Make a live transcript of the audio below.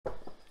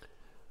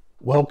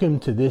Welcome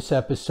to this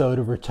episode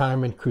of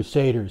Retirement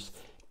Crusaders.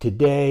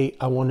 Today,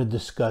 I want to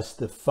discuss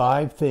the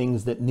 5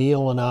 things that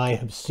Neil and I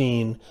have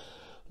seen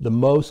the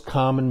most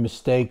common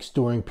mistakes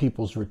during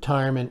people's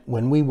retirement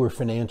when we were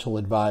financial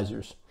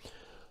advisors.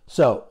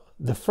 So,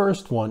 the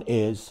first one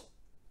is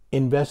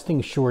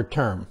investing short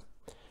term.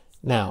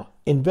 Now,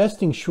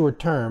 investing short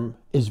term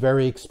is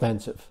very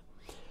expensive.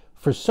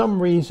 For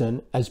some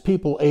reason, as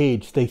people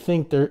age, they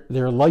think their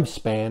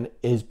lifespan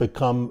is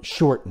become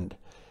shortened,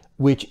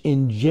 which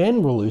in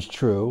general is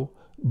true,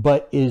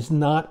 but is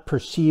not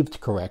perceived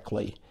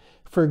correctly.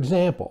 For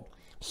example,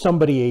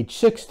 somebody age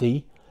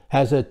 60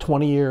 has a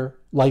 20-year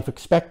life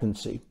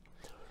expectancy.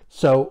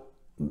 So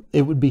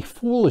it would be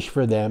foolish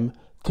for them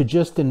to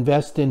just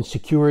invest in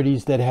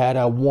securities that had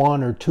a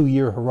 1 or 2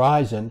 year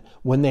horizon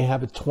when they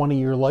have a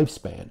 20-year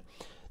lifespan.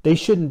 They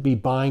shouldn't be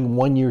buying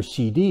 1-year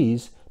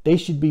CDs. They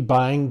should be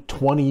buying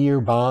 20-year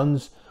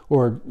bonds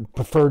or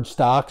preferred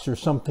stocks or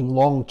something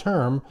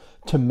long-term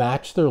to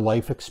match their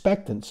life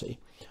expectancy.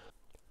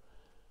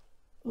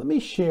 Let me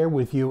share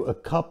with you a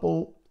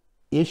couple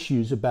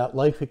issues about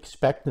life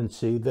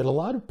expectancy that a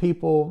lot of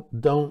people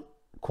don't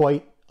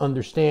quite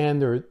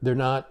understand or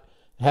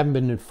haven't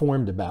been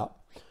informed about.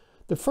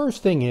 The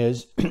first thing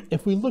is,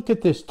 if we look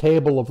at this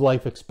table of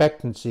life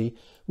expectancy,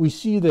 we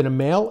see that a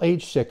male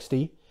age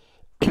 60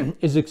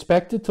 is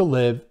expected to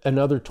live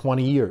another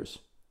 20 years.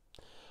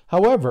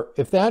 However,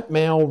 if that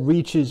male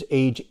reaches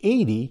age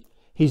 80,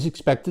 he's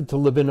expected to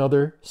live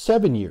another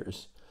 7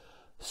 years.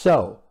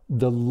 So,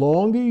 the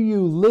longer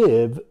you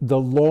live,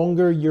 the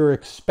longer you're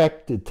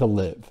expected to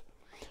live.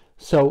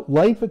 So,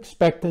 life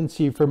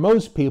expectancy for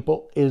most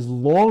people is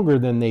longer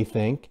than they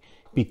think,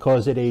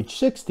 because at age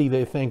 60,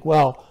 they think,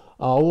 well,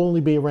 I'll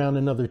only be around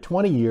another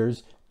 20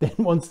 years. Then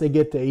once they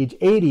get to age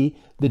 80,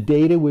 the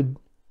data would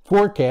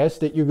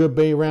forecast that you're going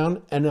to be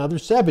around another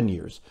 7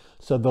 years.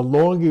 So the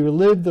longer you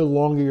live, the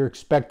longer you're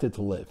expected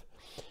to live.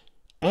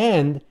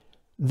 And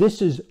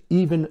this is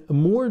even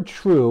more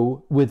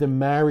true with a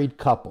married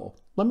couple.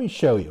 Let me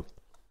show you.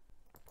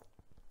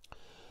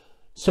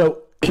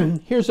 So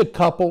here's a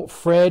couple,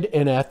 Fred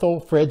and Ethel.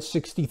 Fred's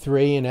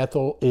 63 and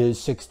Ethel is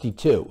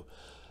 62.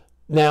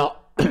 Now,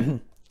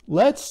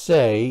 let's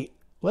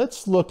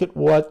look at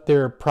what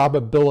their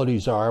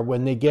probabilities are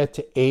when they get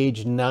to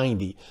age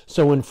 90.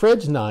 So when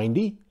Fred's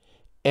 90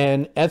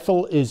 and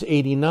Ethel is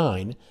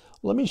 89,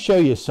 let me show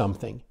you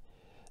something.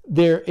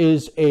 There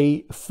is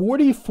a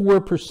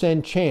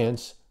 44%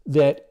 chance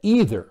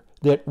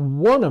that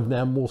one of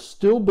them will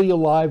still be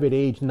alive at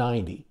age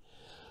 90.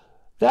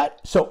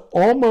 So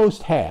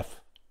almost half.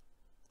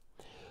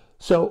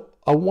 So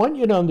I want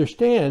you to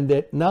understand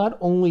that not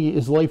only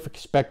is life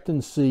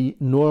expectancy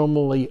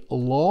normally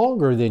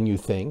longer than you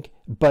think,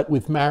 but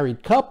with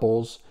married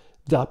couples,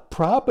 the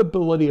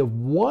probability of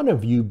one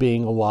of you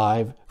being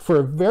alive for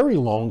a very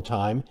long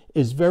time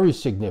is very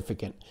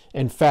significant.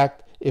 In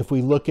fact, if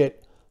we look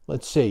at,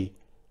 let's see,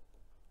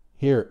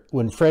 here,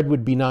 when Fred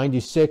would be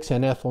 96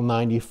 and Ethel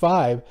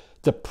 95,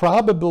 the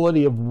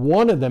probability of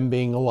one of them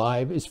being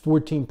alive is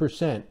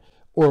 14%,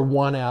 or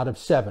 1 out of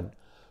 7.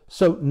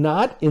 So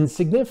not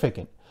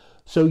insignificant.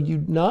 So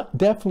you not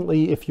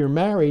definitely, if you're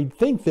married,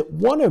 think that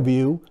one of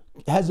you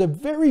has a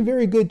very,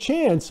 very good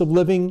chance of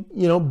living,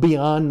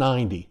 beyond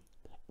 90.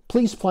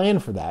 Please plan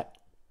for that.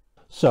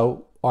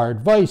 So our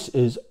advice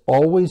is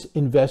always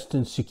invest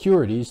in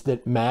securities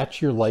that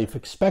match your life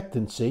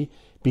expectancy,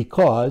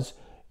 because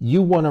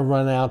you want to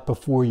run out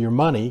before your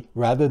money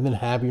rather than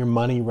have your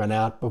money run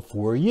out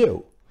before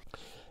you.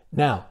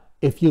 Now,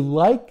 if you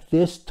like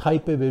this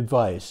type of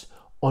advice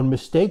on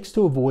mistakes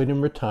to avoid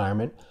in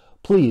retirement,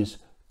 please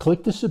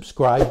click the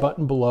subscribe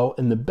button below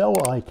and the bell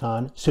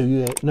icon so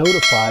you get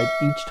notified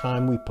each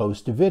time we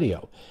post a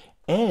video.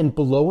 And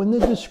below in the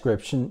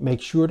description,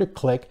 make sure to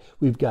click.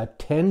 We've got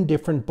 10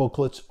 different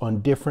booklets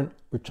on different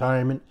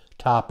retirement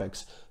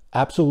topics.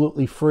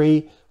 Absolutely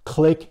free.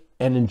 Click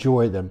and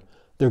enjoy them.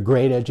 They're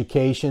great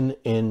education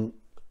in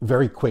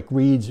very quick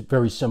reads,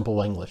 very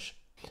simple English.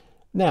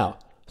 Now,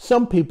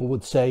 some people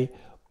would say,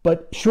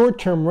 but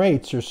short-term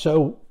rates are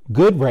so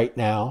good right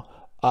now,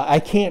 I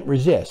can't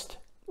resist.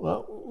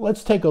 Well,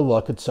 let's take a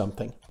look at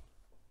something.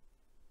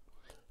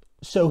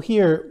 So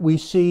here we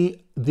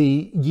see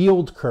the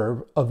yield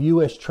curve of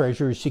U.S.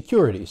 Treasury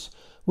securities,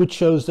 which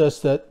shows us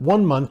that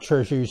 1-month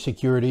Treasury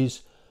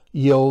securities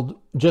yield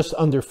just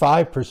under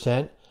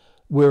 5%,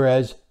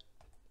 whereas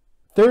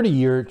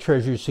 30-year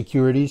Treasury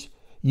securities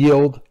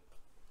yield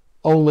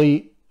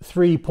only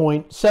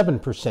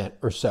 3.7%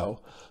 or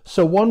so.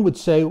 So one would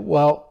say,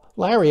 well,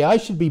 Larry, I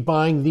should be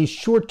buying these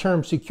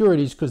short-term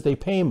securities because they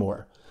pay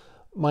more.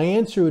 My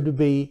answer would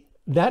be,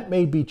 that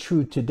may be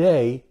true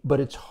today,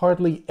 but it's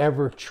hardly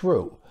ever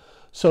true.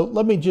 So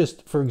let me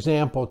just, for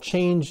example,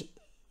 change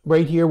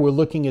right here. We're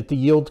looking at the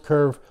yield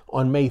curve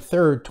on May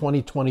 3rd,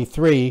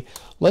 2023.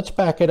 Let's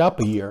back it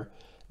up a year.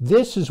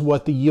 This is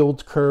what the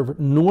yield curve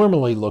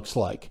normally looks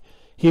like.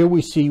 Here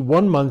we see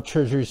 1-month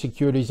Treasury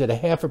securities at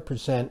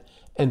 0.5%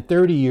 and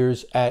 30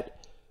 years at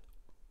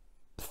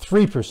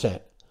 3%.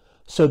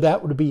 So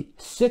that would be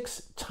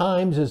 6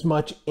 times as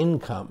much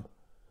income.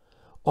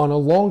 on a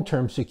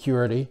long-term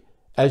security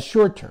as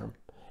short-term.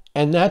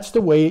 And that's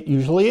the way it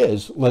usually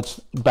is. Let's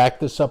back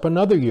this up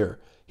another year.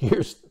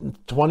 Here's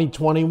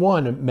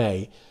 2021 in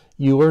May.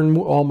 You earn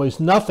almost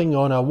nothing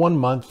on a 1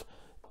 month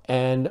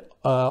and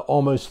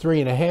almost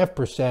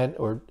 3.5%,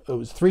 or it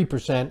was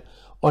 3%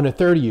 on a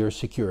 30-year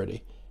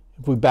security.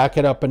 If we back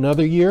it up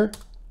another year,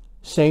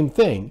 same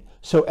thing.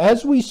 So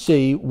as we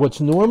see, what's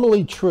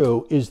normally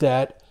true is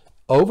that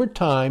over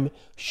time,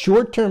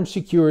 short-term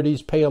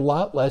securities pay a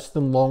lot less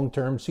than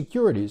long-term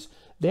securities.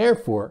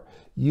 Therefore,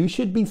 you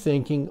should be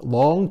thinking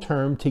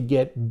long-term to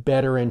get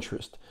better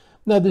interest.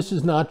 Now, this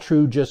is not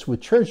true just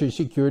with Treasury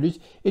securities.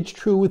 It's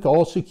true with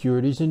all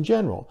securities in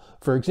general.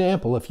 For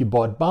example, if you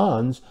bought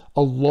bonds,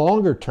 a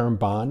longer-term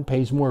bond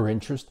pays more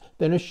interest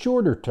than a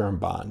shorter-term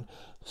bond.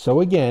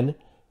 So again,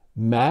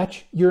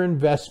 match your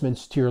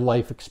investments to your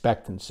life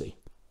expectancy.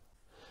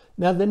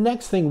 Now, the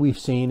next thing we've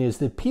seen is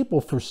that people,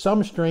 for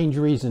some strange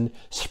reason,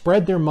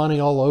 spread their money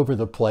all over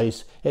the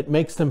place. It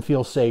makes them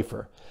feel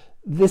safer.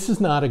 This is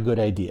not a good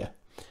idea.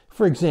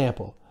 For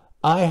example,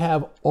 I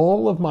have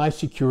all of my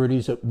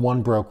securities at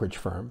one brokerage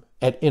firm,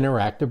 at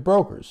Interactive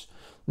Brokers.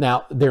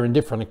 Now, they're in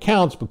different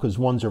accounts because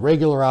one's a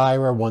regular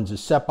IRA, one's a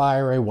SEP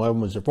IRA,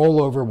 one was a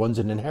rollover, one's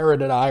an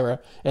inherited IRA,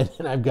 and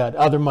then I've got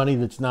other money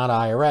that's not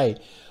IRA.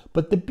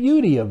 But the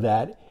beauty of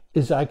that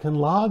is I can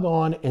log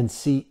on and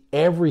see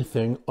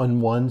everything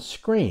on one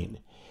screen.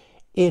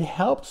 It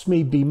helps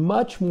me be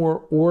much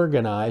more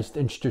organized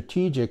and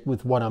strategic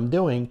with what I'm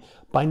doing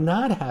by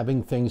not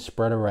having things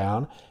spread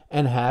around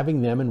and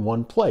having them in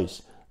one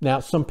place. Now,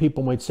 some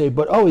people might say,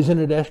 but oh, isn't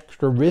it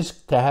extra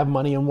risk to have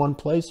money in one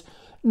place?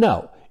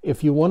 No.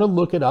 If you want to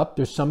look it up,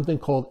 there's something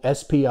called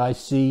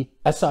SIPC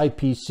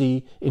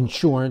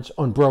insurance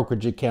on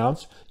brokerage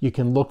accounts. You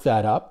can look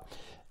that up.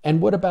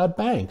 And what about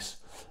banks?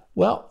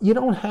 Well, you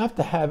don't have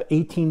to have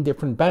 18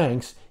 different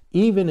banks,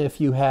 even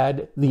if you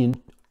had the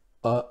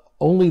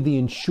only the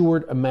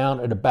insured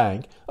amount at a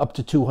bank up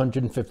to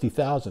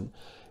 $250,000,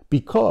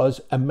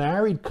 because a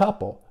married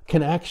couple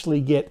can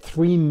actually get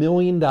 $3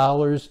 million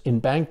in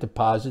bank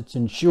deposits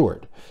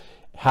insured.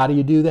 How do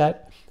you do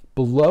that?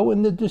 Below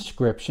in the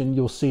description,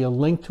 you'll see a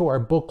link to our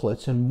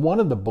booklets, and one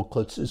of the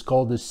booklets is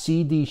called the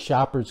CD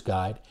Shopper's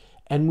Guide,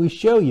 and we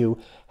show you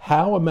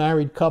how a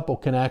married couple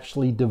can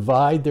actually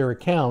divide their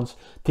accounts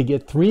to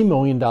get $3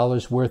 million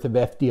worth of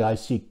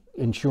FDIC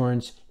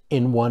insurance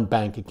in one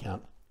bank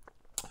account.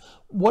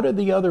 What are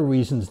the other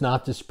reasons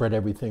not to spread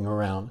everything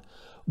around?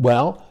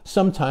 Well,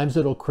 sometimes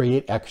it'll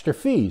create extra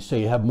fees. So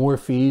you have more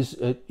fees,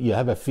 you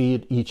have a fee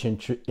at each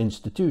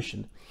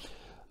institution.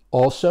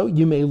 Also,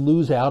 you may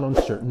lose out on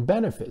certain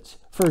benefits.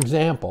 For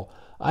example,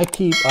 I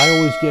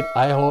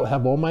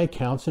have all my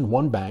accounts in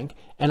one bank,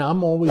 and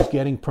I'm always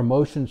getting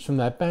promotions from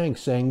that bank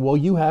saying, well,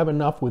 you have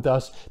enough with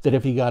us that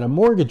if you got a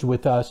mortgage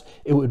with us,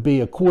 it would be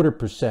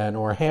 0.25%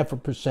 or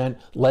 0.5%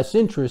 less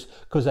interest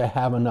because I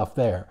have enough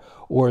there.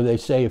 Or they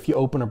say, if you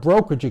open a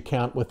brokerage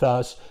account with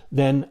us,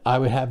 then I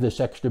would have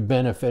this extra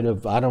benefit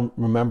of, I don't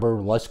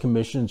remember, less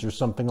commissions or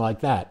something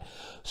like that.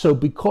 So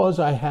because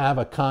I have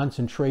a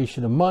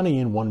concentration of money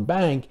in one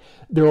bank,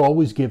 they're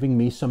always giving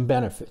me some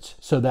benefits.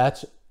 So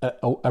that's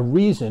a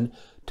reason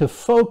to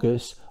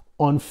focus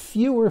on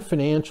fewer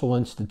financial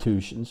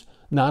institutions.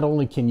 Not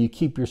only can you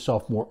keep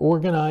yourself more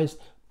organized,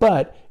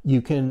 but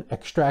you can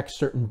extract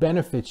certain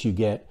benefits you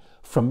get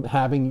from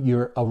having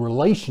a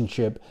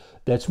relationship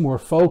that's more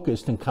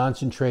focused and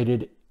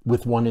concentrated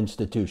with one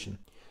institution.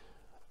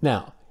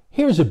 Now,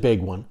 here's a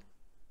big one.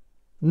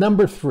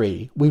 Number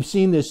 3, we've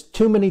seen this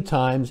too many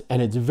times,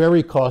 and it's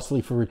very costly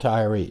for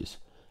retirees.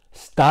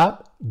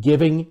 Stop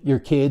giving your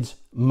kids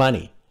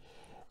money.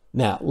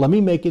 Now, let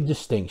me make a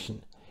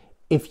distinction.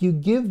 If you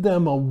give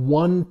them a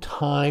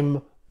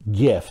one-time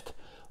gift,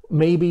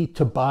 maybe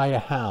to buy a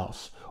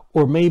house,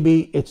 or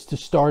maybe it's to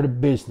start a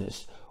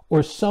business,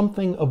 or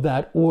something of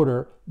that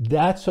order,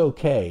 that's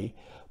okay.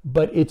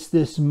 But it's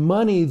this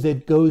money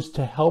that goes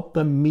to help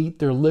them meet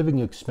their living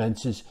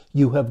expenses.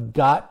 You have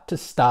got to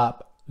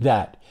stop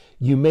that.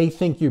 You may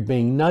think you're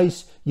being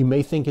nice, you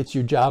may think it's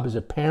your job as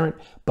a parent,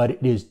 but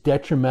it is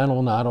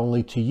detrimental not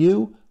only to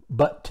you,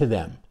 but to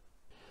them.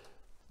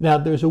 Now,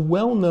 there's a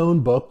well-known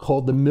book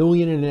called The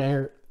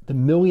Millionaire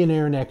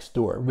Next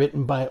Door,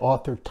 written by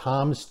author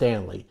Tom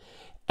Stanley.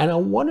 And I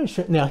want to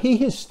show, now he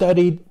has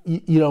studied,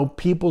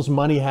 people's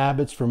money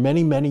habits for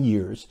many, many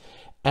years.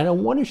 And I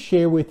want to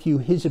share with you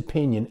his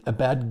opinion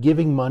about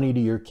giving money to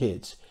your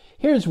kids.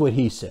 Here's what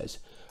he says.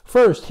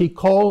 First, he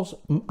calls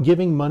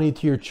giving money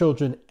to your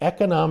children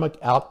economic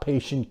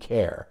outpatient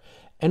care.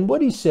 And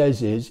what he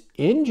says is,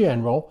 in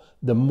general,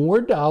 the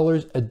more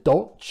dollars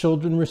adult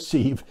children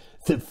receive,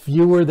 the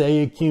fewer they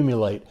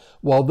accumulate,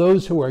 while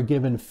those who are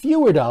given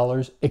fewer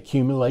dollars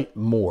accumulate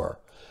more.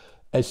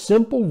 A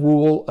simple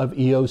rule of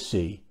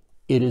EOC: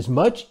 it is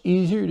much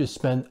easier to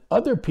spend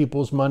other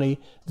people's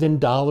money than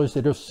dollars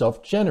that are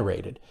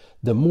self-generated.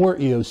 The more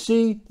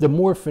EOC, the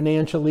more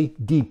financially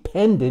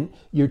dependent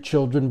your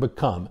children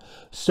become.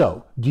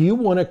 So, do you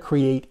want to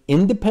create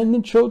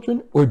independent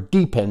children or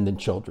dependent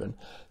children?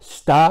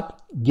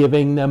 Stop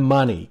giving them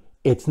money.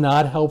 It's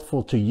not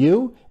helpful to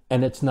you,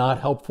 and it's not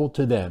helpful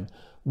to them.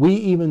 We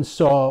even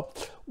saw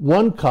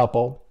one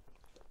couple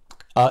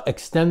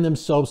extend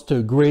themselves to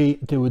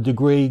a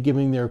degree,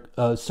 giving their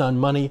son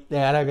money. They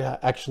had to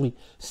actually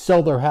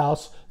sell their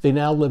house. They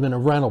now live in a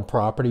rental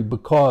property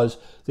because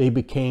they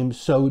became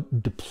so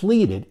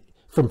depleted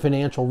from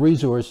financial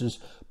resources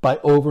by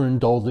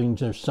overindulging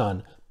their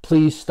son.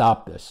 Please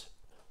stop this.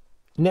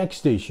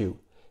 Next issue,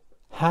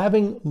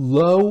 having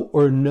low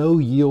or no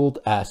yield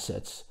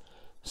assets.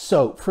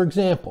 So, for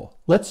example,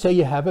 let's say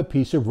you have a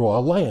piece of raw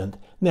land.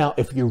 Now,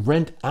 if you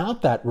rent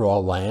out that raw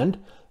land,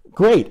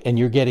 great, and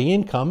you're getting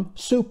income,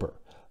 super.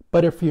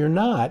 But if you're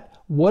not,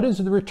 what is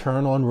the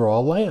return on raw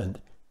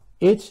land?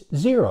 It's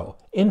zero.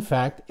 In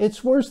fact,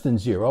 it's worse than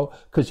zero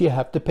because you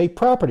have to pay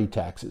property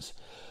taxes.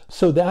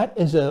 So that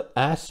is an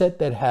asset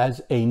that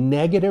has a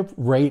negative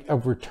rate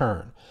of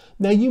return.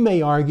 Now you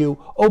may argue,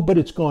 oh, but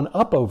it's gone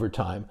up over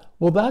time.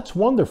 Well, that's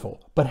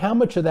wonderful, but how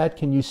much of that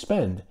can you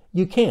spend?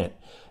 You can't.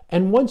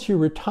 And once you're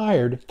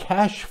retired,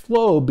 cash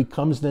flow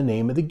becomes the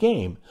name of the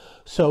game.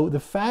 So the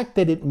fact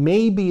that it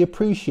may be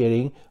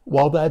appreciating,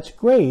 while that's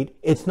great,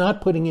 it's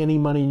not putting any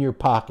money in your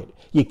pocket.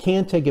 You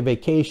can't take a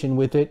vacation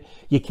with it.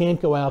 You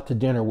can't go out to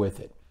dinner with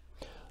it.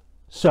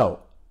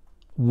 So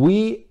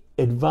we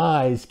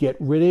advise get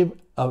rid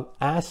of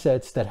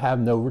assets that have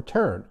no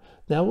return.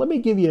 Now let me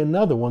give you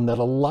another one that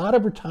a lot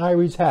of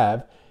retirees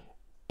have,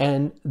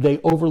 and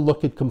they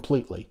overlook it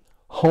completely.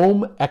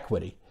 Home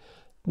equity.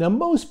 Now,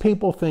 most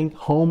people think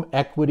home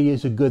equity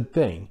is a good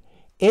thing.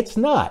 It's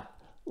not.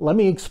 Let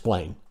me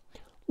explain.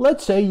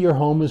 Let's say your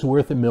home is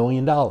worth $1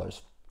 million.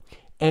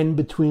 And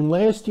between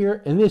last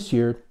year and this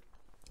year,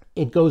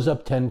 it goes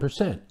up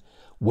 10%.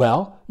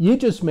 Well, you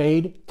just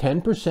made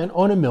 10%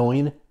 on $1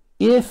 million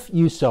if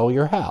you sell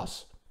your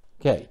house.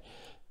 Okay.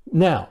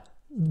 Now,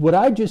 what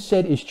I just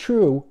said is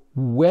true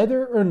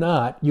whether or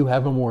not you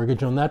have a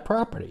mortgage on that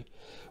property.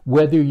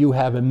 Whether you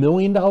have $1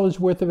 million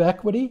worth of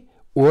equity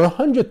or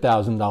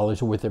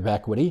 $100,000 worth of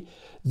equity,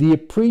 the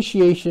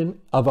appreciation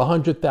of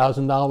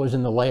 $100,000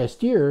 in the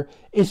last year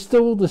is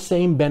still the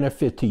same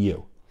benefit to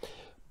you.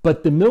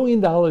 But the $1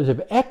 million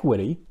of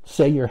equity,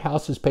 say your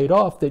house is paid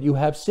off, that you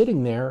have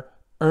sitting there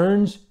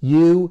earns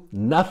you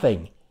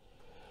nothing.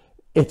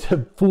 It's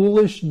a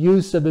foolish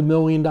use of $1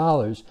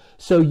 million.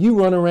 So you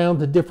run around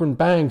to different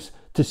banks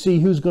to see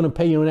who's going to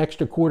pay you an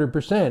extra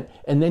 0.25%,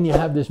 and then you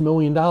have this $1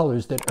 million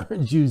that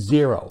earns you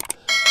zero.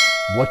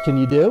 What can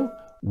you do?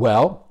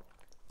 Well,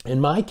 in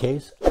my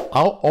case,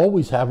 I'll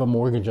always have a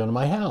mortgage on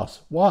my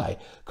house. Why?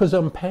 Because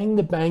I'm paying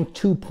the bank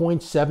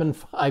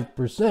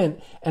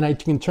 2.75%, and I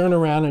can turn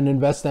around and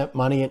invest that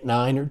money at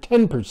 9 or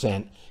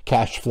 10%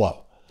 cash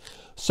flow.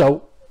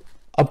 So,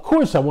 of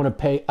course,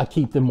 I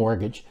keep the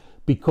mortgage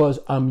because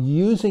I'm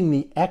using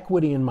the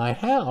equity in my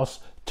house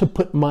to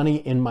put money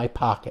in my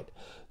pocket.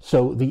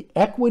 So the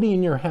equity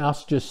in your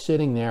house just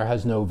sitting there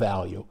has no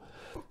value.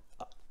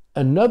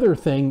 Another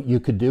thing you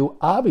could do,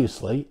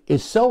 obviously,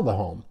 is sell the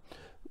home.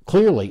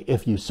 Clearly,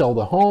 if you sell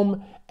the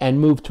home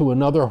and move to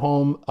another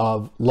home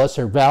of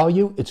lesser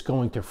value, it's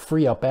going to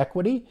free up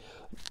equity.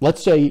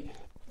 Let's say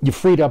you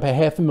freed up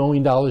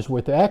 $500,000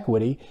 worth of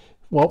equity.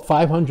 Well,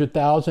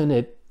 $500,000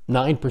 at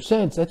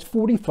 9%, that's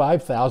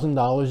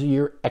 $45,000 a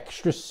year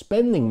extra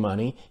spending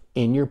money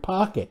in your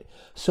pocket.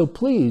 So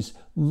please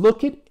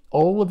look at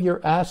all of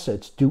your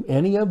assets. Do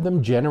any of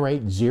them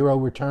generate zero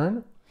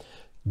return?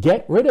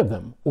 Get rid of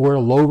them. Or a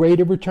low rate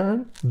of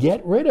return?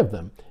 Get rid of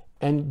them.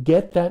 And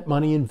get that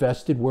money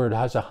invested where it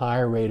has a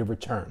higher rate of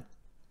return.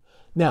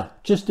 Now,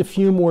 just a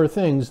few more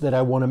things that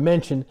I want to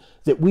mention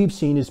that we've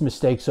seen as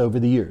mistakes over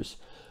the years.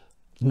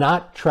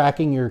 Not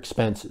tracking your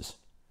expenses.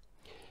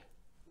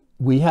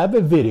 We have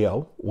a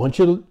video. I want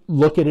you to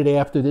look at it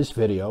after this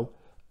video.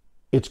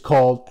 It's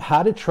called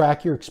How to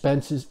Track Your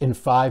Expenses in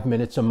 5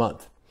 Minutes a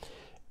Month.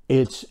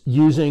 It's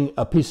using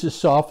a piece of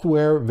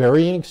software,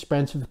 very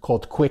inexpensive,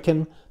 called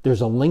Quicken.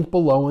 There's a link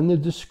below in the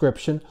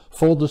description.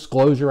 Full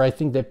disclosure, I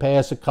think they pay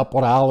us a couple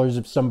of dollars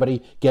if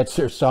somebody gets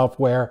their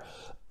software.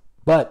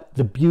 But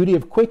the beauty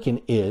of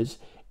Quicken is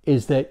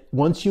that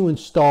once you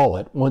install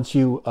it, once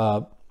you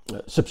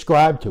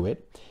subscribe to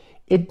it,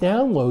 it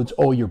downloads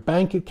all your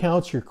bank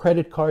accounts, your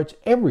credit cards,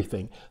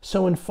 everything.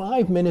 So in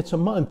 5 minutes a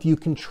month, you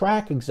can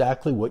track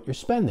exactly what you're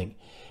spending.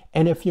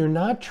 And if you're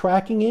not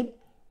tracking it,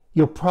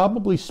 you'll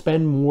probably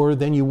spend more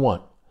than you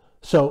want.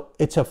 So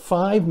it's a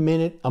 5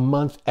 minute a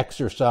month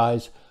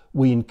exercise.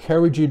 We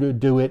encourage you to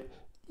do it.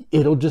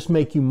 It'll just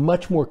make you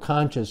much more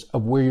conscious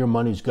of where your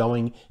money's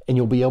going, and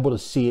you'll be able to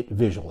see it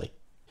visually.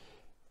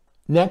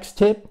 Next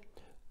tip,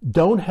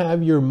 don't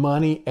have your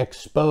money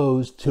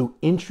exposed to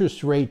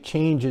interest rate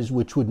changes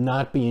which would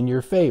not be in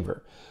your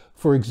favor.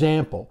 For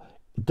example,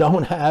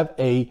 don't have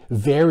a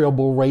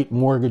variable rate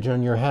mortgage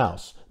on your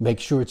house. Make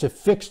sure it's a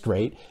fixed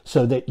rate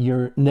so that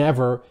you're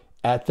never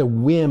at the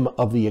whim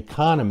of the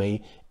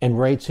economy and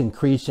rates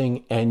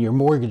increasing and your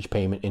mortgage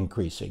payment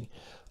increasing.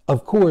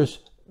 Of course,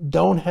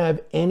 don't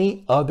have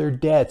any other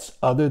debts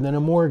other than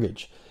a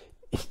mortgage.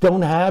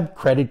 Don't have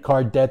credit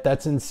card debt.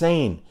 That's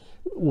insane.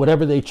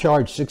 whatever they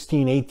charge,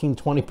 16, 18,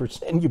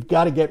 20%, you've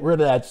got to get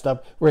rid of that stuff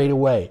right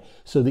away.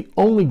 So the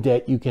only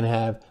debt you can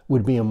have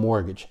would be a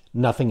mortgage,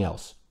 nothing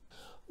else.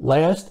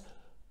 Last,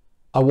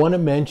 I want to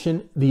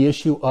mention the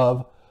issue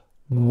of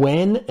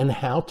when and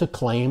how to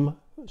claim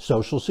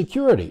Social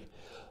Security.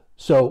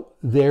 So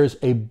there's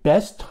a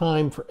best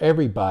time for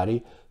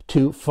everybody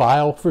to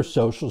file for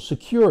Social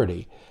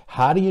Security.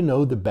 How do you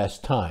know the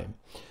best time?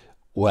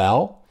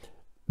 Well,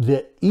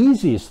 the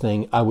easiest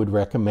thing I would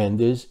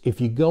recommend is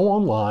if you go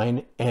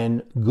online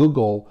and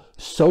Google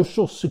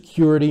Social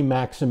Security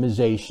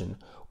maximization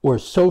or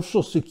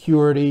Social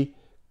Security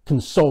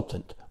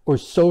consultant or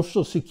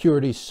Social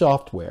Security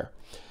software.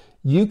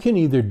 You can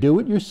either do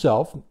it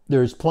yourself.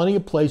 There's plenty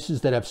of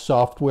places that have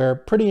software,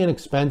 pretty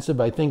inexpensive,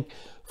 I think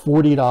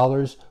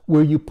 $40,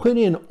 where you put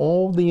in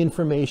all the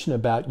information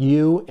about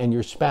you and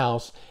your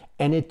spouse,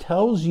 and it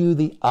tells you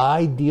the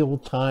ideal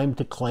time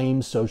to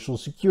claim Social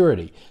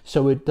Security.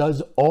 So it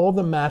does all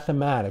the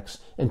mathematics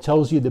and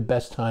tells you the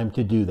best time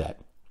to do that,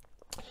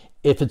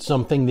 if it's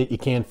something that you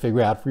can't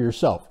figure out for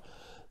yourself.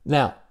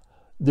 Now,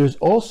 there's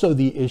also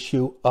the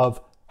issue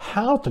of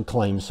how to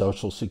claim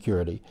Social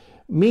Security,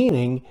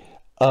 meaning,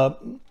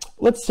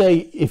 let's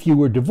say if you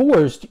were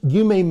divorced,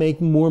 you may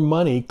make more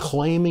money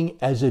claiming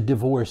as a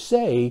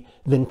divorcee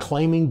than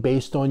claiming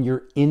based on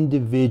your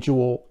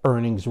individual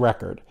earnings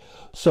record.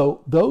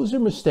 So those are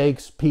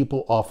mistakes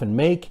people often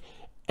make,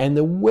 and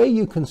the way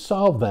you can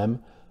solve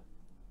them,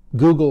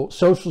 Google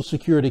Social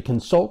Security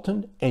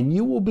consultant, and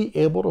you will be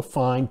able to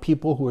find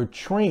people who are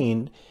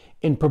trained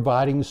in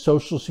providing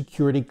Social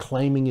Security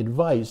claiming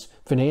advice,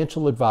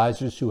 financial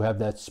advisors who have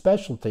that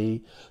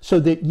specialty, so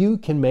that you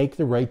can make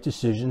the right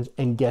decisions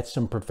and get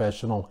some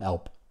professional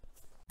help.